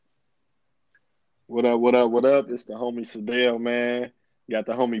What up? What up? What up? It's the homie Sadell, man. Got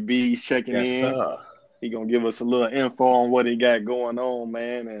the homie Bees checking Yes, in. sir. He gonna give us a little info on what he got going on,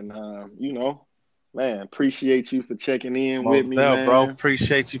 man. And man, appreciate you for checking in with Most me, there, bro. man.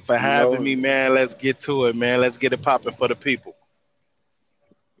 Appreciate you for You having know, me, man. Let's get to it, man. Let's get it popping for the people.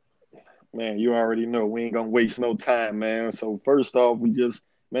 man, you already know we ain't gonna waste no time, man. So first off, we just,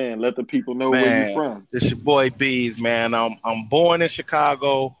 man, let the people know where you Man, from. this your boy Bees, man. I'm born in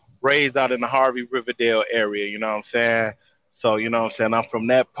Chicago, raised out in the Harvey Riverdale area, you know what I'm saying? So, you know what I'm saying? I'm from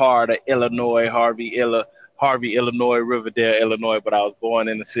that part of Illinois, Harvey, Illinois, Riverdale, Illinois, but I was born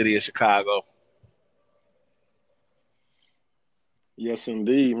in the city of Chicago. Yes,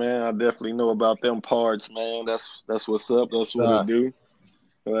 indeed, man. I definitely know about them parts, man. That's what's up. That's what it So, do.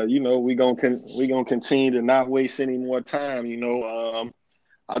 We gonna continue to not waste any more time. I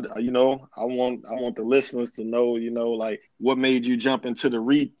want the listeners to know, like what made you jump into the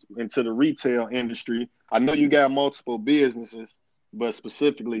retail industry. I know you got multiple businesses, but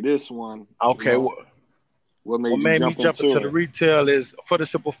specifically this one, okay, what what made you made me jump jump into into the it? retail is for the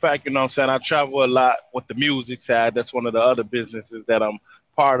simple fact, you know what I'm saying? I travel a lot with the music side. That's one of the other businesses that I'm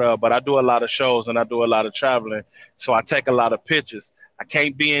part of, but I do a lot of shows and I do a lot of traveling. So I take a lot of pictures. I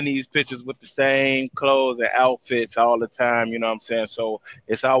can't be in these pictures with the same clothes and outfits all the time, you know what I'm saying? So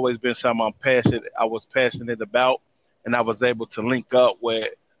it's always been something I was passionate about, and I was able to link up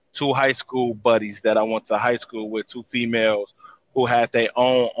with two high school buddies that I went to high school with, two females who had their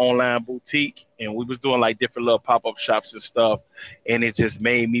own online boutique, and we was doing like different little pop-up shops and stuff, and it just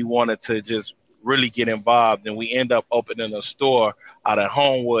made me wanted to just really get involved, and we end up opening a store out of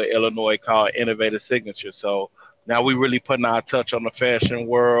Homewood, Illinois, called Innovative Signature. So now we really putting our touch on the fashion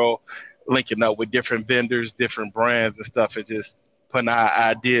world, linking up with different vendors, different brands and stuff, and just putting our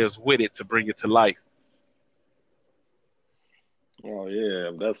ideas with it to bring it to life. Oh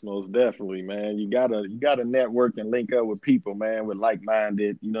yeah, that's most definitely, man. You gotta network and link up with people, man, with like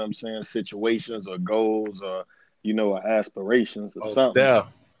minded, you know what I'm saying, situations or goals or or aspirations or Most something. there.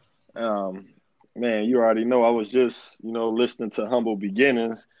 Um, Man, you already know I was just, listening to Humble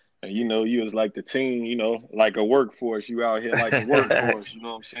Beginnings, and you was like the team, like a workforce. You out here like a workforce, you know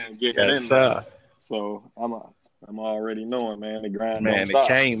what I'm saying, getting it Yes, in there. sir. So I'm already knowing, man, the grind don't Man, it stop.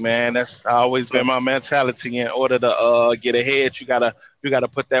 can't, man. That's always been So my mentality. In order to get ahead, you gotta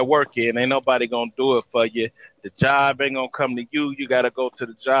put that work in. Ain't nobody gonna do it for you. The job ain't gonna come to you. You gotta go to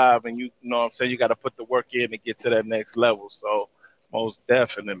the job, and you know what I'm saying. You gotta put the work in to get to that next level. So most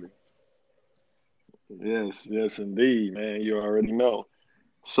definitely. yes, yes, indeed, man. You already know.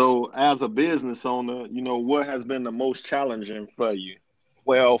 So as a business owner, what has been the most challenging for you?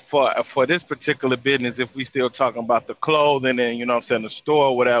 Well, for this particular business, if we still talking about the clothing and you know what I'm saying the store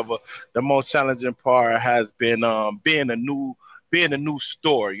or whatever, the most challenging part has been being a new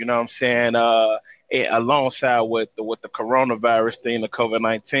store. You know what I'm saying. Alongside with the coronavirus thing, the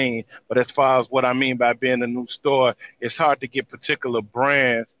COVID-19. But as far as what I mean by being a new store, it's hard to get particular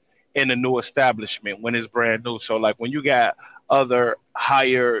brands in a new establishment when it's brand new. So like when you got other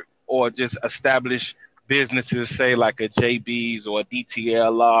higher or just established businesses, say like a JB's or a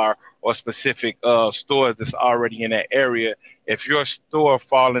DTLR or specific stores that's already in that area, if your store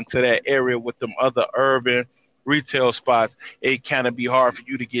fall into that area with them other urban retail spots, it kind of be hard for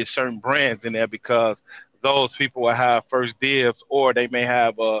you to get certain brands in there because those people will have first dibs or they may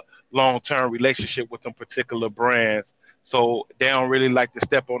have a long-term relationship with them particular brands. So they don't really like to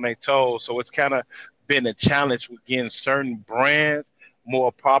step on their toes. So it's kind of been a challenge with getting certain brands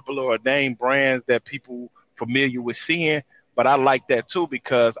more popular or name brands that people familiar with seeing. But I like that too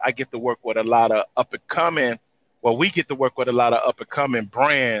because I get to work with a lot of up and coming. Well, we get to work with a lot of up and coming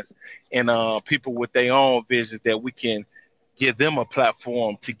brands and people with their own visions that we can give them a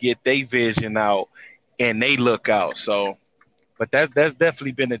platform to get their vision out and they look out. So, but that's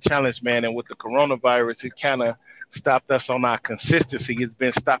definitely been a challenge, man. And with the coronavirus, it kind of stopped us on our consistency. It's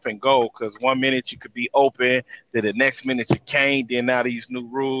been stop and go because one minute you could be open, then the next minute you can't. Then now these new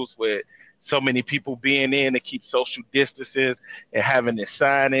rules with so many people being in to keep social distances and having the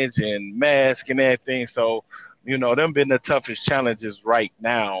signage and mask and everything. So, you know, them been the toughest challenges right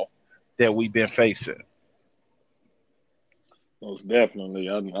now that we've been facing. Most definitely.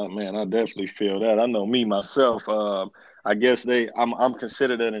 Man, I definitely feel that. I know me myself. I guess I'm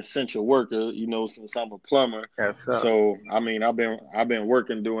considered an essential worker, since I'm a plumber. Yes, sir. So I mean, I've been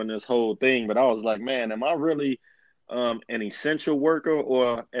working doing this whole thing, but I was like, man, am I really an essential worker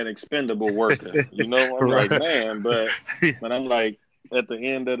or an expendable worker? I'm like, Right. man, but I'm like, at the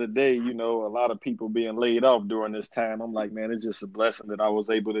end of the day, you know, a lot of people being laid off during this time. I'm like, man, it's just a blessing that I was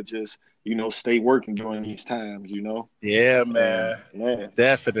able to just, you know, stay working during these times, you know. Yeah, And man. man,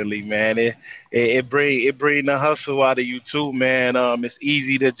 Definitely, man. It bring the hustle out of you too, man. It's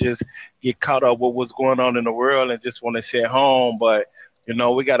easy to just get caught up with what's going on in the world and just want to sit home, but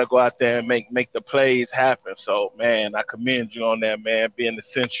we got to go out there and make the plays happen. So, man, I commend you on that, man, being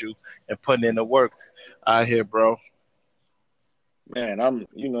essential and putting in the work out here, bro. man, I'm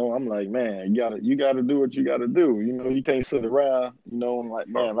like, man, you gotta do what you gotta do. You know, you can't sit around. You know, I'm like,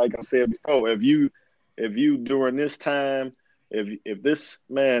 man, like I said before, if you during this time, if this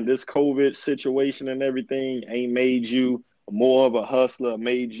COVID situation and everything ain't made you more of a hustler,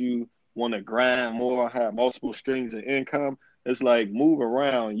 made you want to grind more, have multiple streams of income, it's like move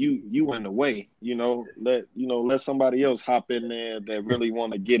around. You in the way. Let somebody else hop in there that really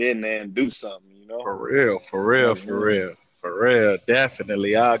want to get in there and do something. You know, For real, for real, like for man. real, for real.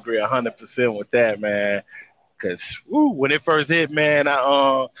 Definitely, I agree 100% with that, man. Cause when it first hit, man,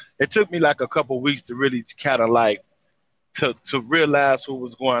 it took me like a couple weeks to really kind of like to realize what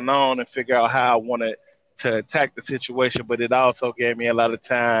was going on and figure out how I wanted to attack the situation. But it also gave me a lot of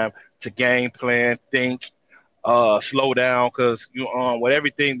time to game plan, think, slow down. Cause with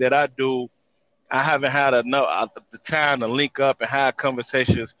everything that I do, I haven't had enough the time to link up and have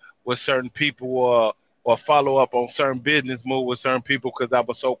conversations with certain people or follow up on certain business move with certain people because I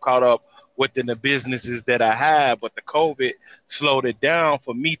was so caught up within the businesses that I had. But the COVID slowed it down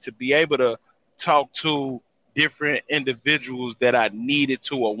for me to be able to talk to different individuals that I needed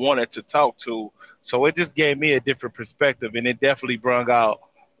to or wanted to talk to. So it just gave me a different perspective, and it definitely brought out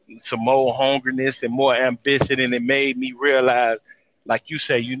some more hungriness and more ambition, and it made me realize, like you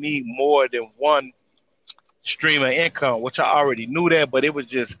say, you need more than one stream of income, which I already knew that, but it was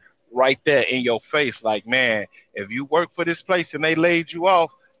just right there in your face. Like, man, if you work for this place and they laid you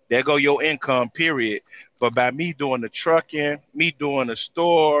off, there go your income, period. But by me doing the trucking, me doing the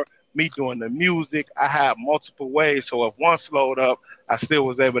store, me doing the music, I had multiple ways. So if one slowed up, I still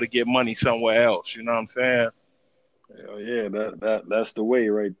was able to get money somewhere else. You know what I'm saying? Hell yeah, that's the way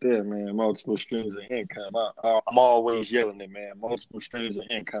right there, man. Multiple streams of income. I'm always yelling it, man. Multiple streams of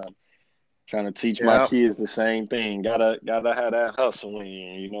income. Trying to teach my Yeah. kids the same thing. Gotta have that hustle in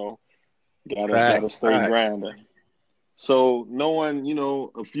you, you know. Gotta Facts, stay facts. grinding. So knowing,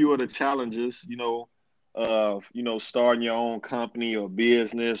 a few of the challenges, starting your own company or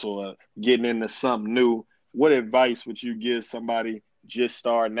business or getting into something new, what advice would you give somebody just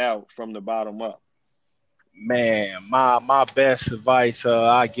starting out from the bottom up? Man, my best advice,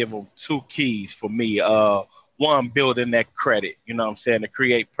 I give them two keys for me. One, building that credit. You know what I'm saying, to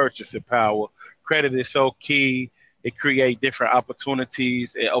create purchasing power. Credit is so key. It create different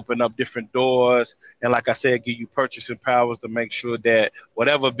opportunities. It open up different doors. And like I said, give you purchasing powers to make sure that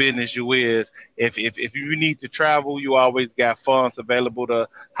whatever business you is, if you need to travel, you always got funds available to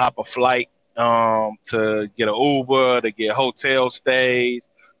hop a flight, to get an Uber, to get hotel stays.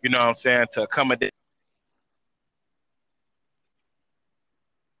 You know what I'm saying, to accommodate.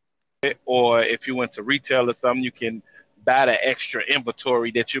 Or if you went to retail or something, you can buy the extra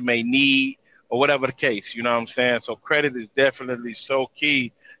inventory that you may need or whatever the case. You know what I'm saying? So credit is definitely so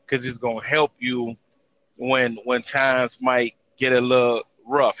key because it's gonna help you when times might get a little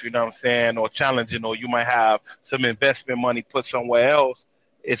rough. You know what I'm saying? Or challenging, or you might have some investment money put somewhere else.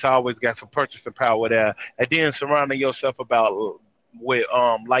 It's always got some purchasing power there. And then surrounding yourself about with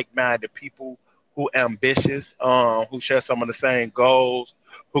like-minded people who ambitious, who share some of the same goals,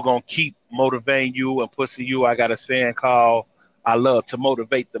 who gonna keep motivating you and pushing you. I got a saying called "I love to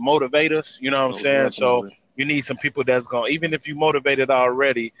motivate the motivators." You know what I'm Most saying? So definitely. you need some people that's gonna, even if you motivated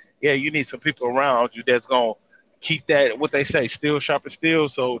already, yeah, you need some people around you that's gonna keep that, what they say, still sharp steel.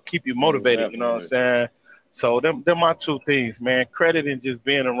 So keep you Most motivated. You know what I'm definitely. saying? So them my two things, man. Credit and just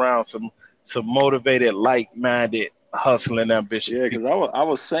being around some motivated, like-minded, hustling, ambitious Yeah, because people. I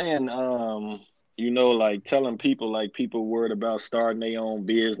was saying, like telling people, like people worried about starting their own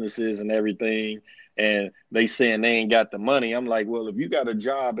businesses and everything, and they saying they ain't got the money. I'm like, well, if you got a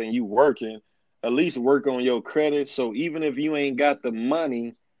job and you working, at least work on your credit. So even if you ain't got the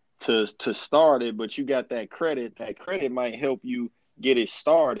money to start it, but you got that credit might help you get it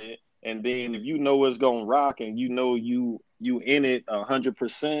started. And then if you know it's gonna rock and you know you in it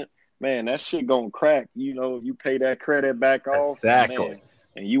 100%, man, that shit gonna crack. You pay that credit back off, and Exactly. man,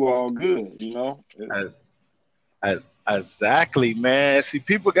 and you all good. Uh, Exactly, man. See,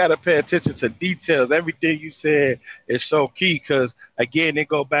 people got to pay attention to details. Everything you said is so key because, again, it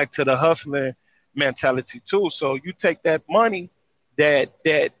go back to the hustling mentality too. So you take that money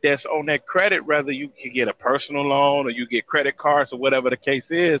that's on that credit, whether you can get a personal loan or you get credit cards or whatever the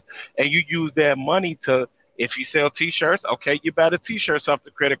case is, and you use that money to, if you sell t-shirts, okay, you buy the t-shirts off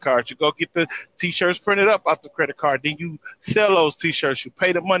the credit card. You go get the t-shirts printed up off the credit card. Then you sell those t-shirts. You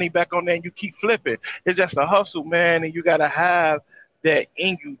pay the money back on there and you keep flipping. It's just a hustle, man, and you gotta have that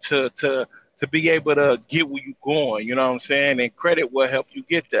in you to be able to get where you going. You know what I'm saying? And credit will help you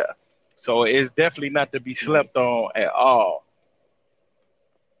get there. So it's definitely not to be No, slept on at all.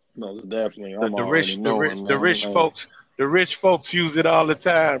 no, definitely. The, I'm the already rich, the rich, knowing, the man. rich folks, the rich folks use it all the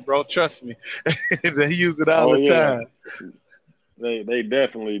time, bro. Trust me, they use it all Oh the yeah, time. they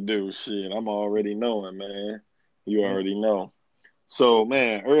definitely do. Shit, I'm already knowing, man. You Mm. already know. So,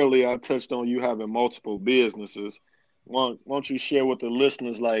 man, earlier I touched on you having multiple businesses. Won't you share with the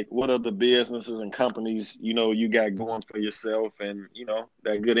listeners, like, what are the businesses and companies, you got going for yourself and,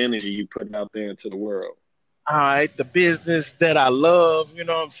 that good energy you putting out there into the world? All right, the business that I love, you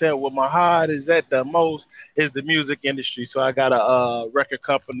know what I'm saying, with my heart is at the most is the music industry. So I got a record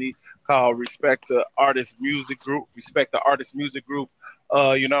company called Respect the Artist Music Group. Respect the Artist Music Group.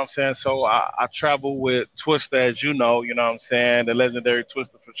 You know what I'm saying? So I travel with Twista, as you know what I'm saying, the legendary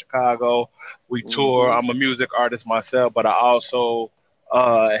Twista from Chicago. We tour. Hmm. I'm a music artist myself, but I also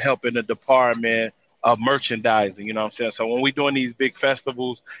help in the department of merchandising, you know what I'm saying? So when we doing these big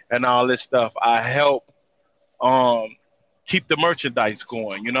festivals and all this stuff, I help um keep the merchandise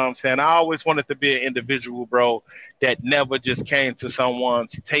going. You know what I'm saying? I always wanted to be an individual, bro, that never just came to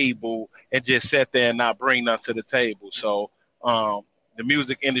someone's table and just sat there and not bring nothing to the table. So the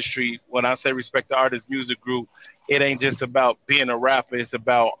music industry, when I say respect the artist music group, it ain't just about being a rapper. It's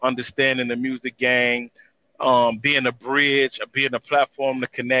about understanding the music game, being a bridge, being a platform to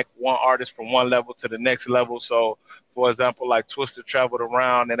connect one artist from one level to the next level. So, for example, like Twister traveled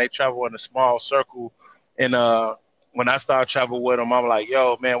around and they travel in a small circle, and when I started traveling with him, I'm like,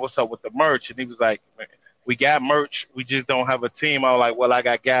 "Yo, man, what's up with the merch?" And he was like, "Man, we got merch. We just don't have a team." I was like, "Well, I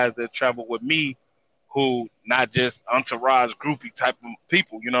got guys that travel with me who not just entourage groupie type of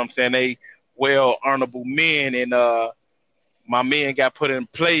people. You know what I'm saying? They well honorable men, and my men got put in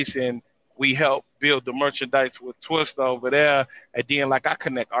place, and we helped build the merchandise with Twist over there. And then, like, I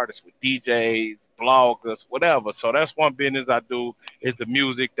connect artists with DJs, bloggers, whatever. So that's one business I do is the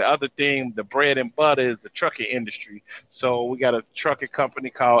music. The other thing, the bread and butter, is the trucking industry. So we got a trucking company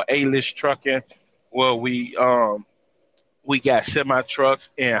called A-List Trucking, where we got semi trucks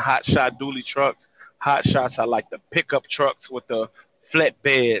and hot shot dually trucks. Hot shots are like the pickup trucks with the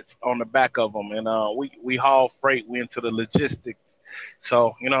flatbeds on the back of them, and we haul freight. We into the logistics.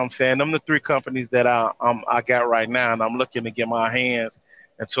 So you know what I'm saying. Them the three companies that I got right now, and I'm looking to get my hands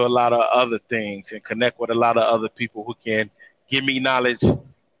into a lot of other things and connect with a lot of other people who can give me knowledge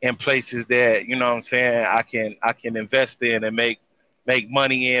in places that you know what I'm saying I can invest in and make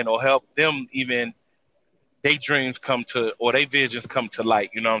money in or help them even they dreams come to or they visions come to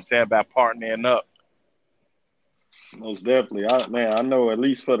light. You know what I'm saying? By partnering up. Most definitely. Man, I know at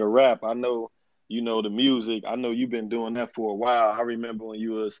least for the rap, I know, the music. I know you've been doing that for a while. I remember when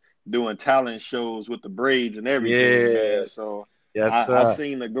you was doing talent shows with the braids and everything, man. Yeah. So Yes, I sir.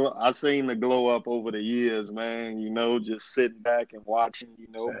 seen the glow. I seen the glow up over the years, man. Just sitting back and watching.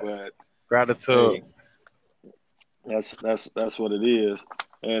 But Gratitude. hey, that's what it is.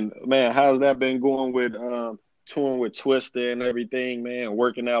 And man, how's that been going with touring with Twister and everything, man?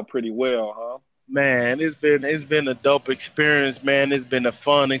 Working out pretty well, huh? Man, it's been a dope experience, man. It's been a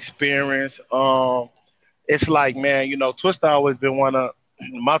fun experience. It's like, man, Twista always been one of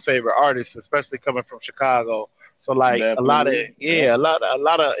my favorite artists, especially coming from Chicago. So like a lot of Definitely. Yep. yeah, a lot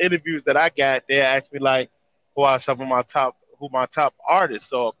of interviews that I got, they asked me like who my top artists.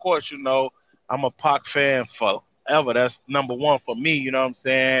 So of course, I'm a Pac fan forever. That's number one for me, you know what I'm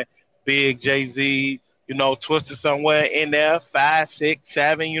saying? Big Jay-Z, Twisted somewhere in there, 5, 6,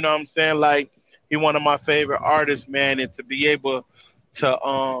 7, you know what I'm saying? Like he one of my favorite artists, man, and to be able to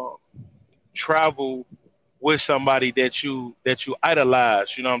travel with somebody that you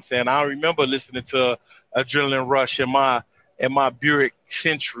idolize. You know what I'm saying? I remember listening to Adrenaline Rush in my Buick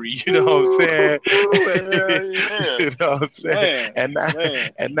Century. You know what I'm Ooh, saying? hell yeah. You know what I'm saying? Man, And now,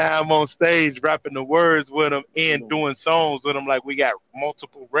 man. and now I'm on stage rapping the words with them and doing songs with them. Like we got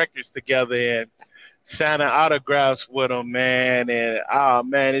multiple records together and signing autographs with them, man. And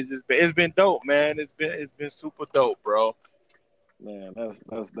man, it's been dope, man. It's been super dope, bro. Man,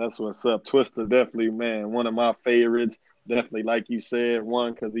 that's what's up. Twister definitely, man, one of my favorites. Definitely, like you said,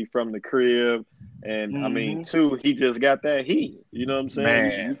 one because he from the crib, and I mean, Hmm. two, he just got that heat. You know what I'm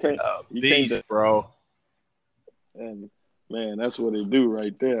saying? You Man, can't you can't beast, bro. and man, that's what they do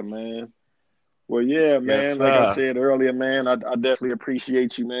right there, man. Well, yeah, Yes, man. Like I sir. said earlier, man, I definitely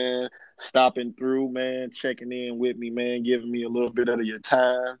appreciate you, man, stopping through, man, checking in with me, man, giving me a little bit of your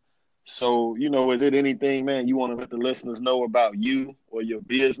time. So, is it anything, man, you want to let the listeners know about you or your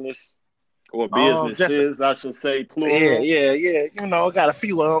business or Just businesses, I should say, yeah, plural? yeah, yeah. Got a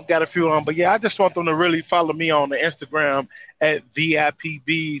few of them. But yeah, I just want them to really follow me on the Instagram at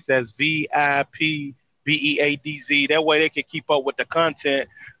VIPBeads. That's VIPBEADZ. That way they can keep up with the content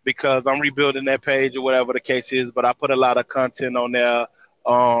because I'm rebuilding that page or whatever the case is. But I put a lot of content on there,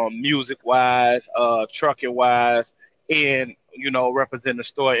 music wise, trucking wise, and represent the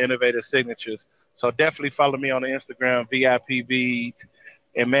store innovative signatures. So definitely follow me on the Instagram, VIPBeads.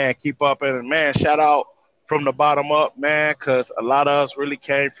 And man, keep up and man, shout out from the bottom up, man, because a lot of us really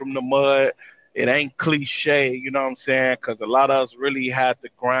came from the mud. It ain't cliche, you know what I'm saying? Because a lot of us really had to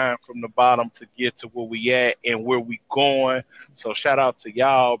grind from the bottom to get to where we at and where we going. So shout out to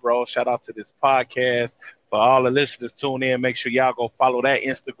y'all, bro. Shout out to this podcast. For all the listeners tune in, make sure y'all go follow that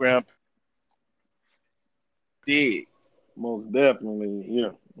Instagram. Dig. Most definitely.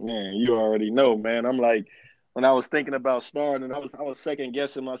 Yeah. Man, you already know, man. I'm like, when I was thinking about starting, I was second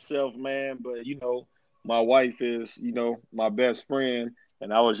guessing myself, man. But my wife is, my best friend.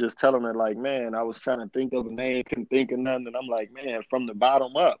 And I was just telling her, like, man, I was trying to think of a name, couldn't think of nothing. And I'm like, man, from the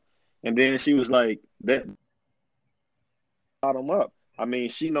bottom up. And then she was like, that bottom up. I mean,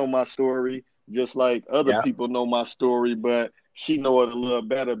 she know my story just like other Yeah, people know my story, but she know it a little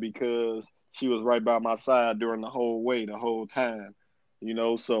better because she was right by my side during the whole way, the whole time.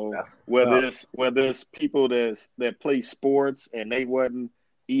 So that's what's whether up. it's people that play sports and they wasn't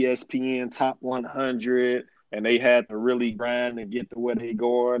ESPN top 100 and they had to really grind and get to where they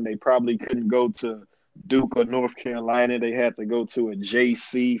going, they probably couldn't go to Duke or North Carolina. They had to go to a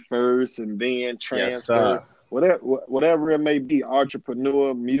JC first and then Yes, transfer sir. whatever it may be,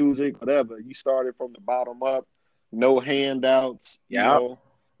 entrepreneur, music, whatever. You started from the bottom up, no handouts, Yeah,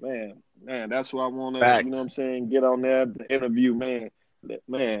 man, that's what I want to, you know what facts. I'm saying, get on there, the interview, man,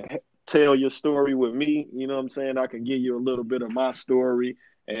 tell your story with me, you know what I'm saying? I can give you a little bit of my story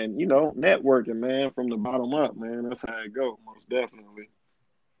and, networking, man, from the bottom up, man. That's how it go, most definitely.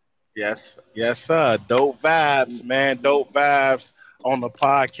 Yes, yes, sir. Dope vibes, man. Dope vibes on the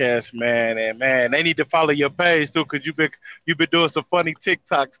podcast, man. And man, they need to follow your page too, cause you've been doing some funny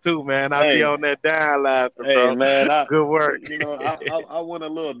TikToks too, man. I be Hey, on that down laughing, Hey bro. man, Good work. I went a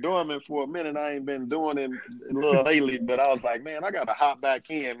little dormant for a minute. I ain't been doing it a little lately, but I was like, man, I gotta hop back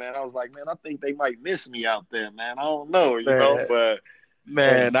in, man. I was like, man, I think they might miss me out there, man. I don't know, Man, but hey,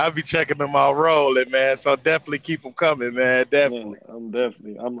 man, I be checking them all rolling, man. So definitely keep them coming, man. man, Definitely.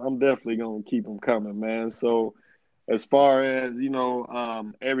 I'm definitely gonna keep them coming, man. So as far as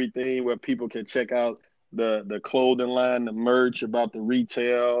everything where people can check out the clothing line, the merch, about the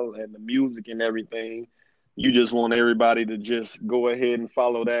retail and the music and everything, you just want everybody to just go ahead and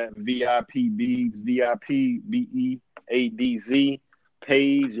follow that VIP Beads, VIPBEADZ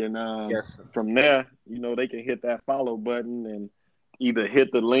page, and Yes, sir. from there, they can hit that follow button and either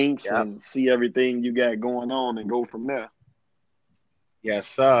hit the links Yep. and see everything you got going on and go from there. Yes,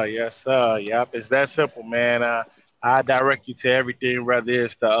 sir. Yes, sir. Yep. It's that simple, man. I direct you to everything, whether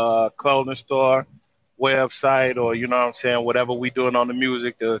it's the clothing store, website, or you know what I'm saying, whatever we doing on the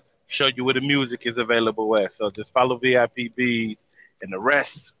music to show you where the music is available at. So just follow VIPBs, and the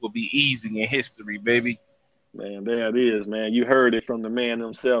rest will be easy in history, baby. Man, there it is, man. You heard it from the man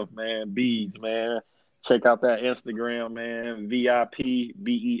himself, man. Beads, man. Check out that Instagram, man. VIPBEADZ,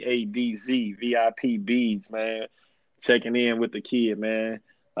 VIP Beads, man. Checking in with the kid, man.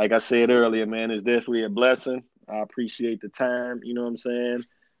 Like I said earlier, man, it's definitely a blessing. I appreciate the time, you know what I'm saying,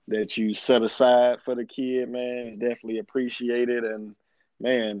 that you set aside for the kid, man. It's definitely appreciated. And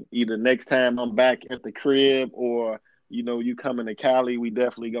man, either next time I'm back at the crib or you coming to Cali, we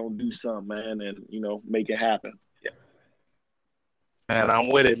definitely gonna do something, man, and make it happen. Yeah. Man, I'm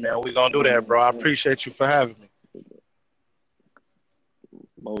with it, man. We gonna do that, bro. I Mhm. appreciate you for having me.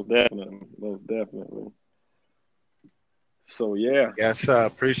 Most definitely, most definitely. So yeah, Yes, sir.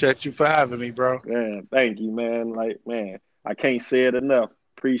 Appreciate you for having me, bro. man. Thank you, man. Like, man, I can't say it enough.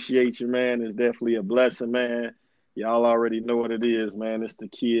 Appreciate you, man. It's definitely a blessing, man. Y'all already know what it is, man. It's the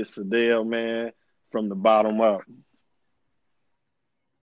kid Sadell, man, from the bottom up.